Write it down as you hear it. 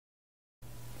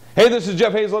Hey, this is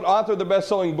Jeff Hayzlett, author of the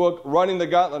best-selling book, Running the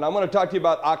Gauntlet. I'm going to talk to you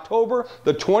about October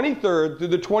the 23rd through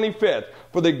the 25th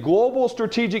for the Global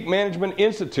Strategic Management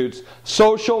Institute's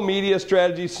Social Media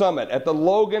Strategy Summit at the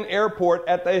Logan Airport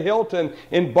at the Hilton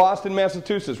in Boston,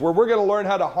 Massachusetts, where we're going to learn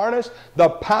how to harness the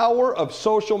power of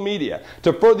social media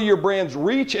to further your brand's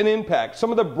reach and impact.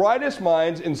 Some of the brightest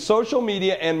minds in social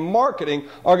media and marketing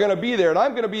are going to be there, and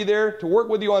I'm going to be there to work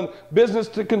with you on business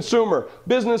to consumer,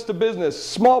 business to business,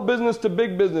 small business to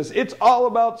big business. It's all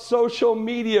about social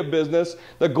media business.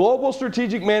 The Global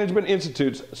Strategic Management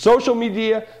Institute's Social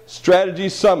Media Strategy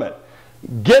Summit.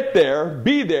 Get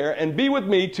there, and be with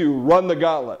me to run the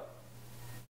gauntlet.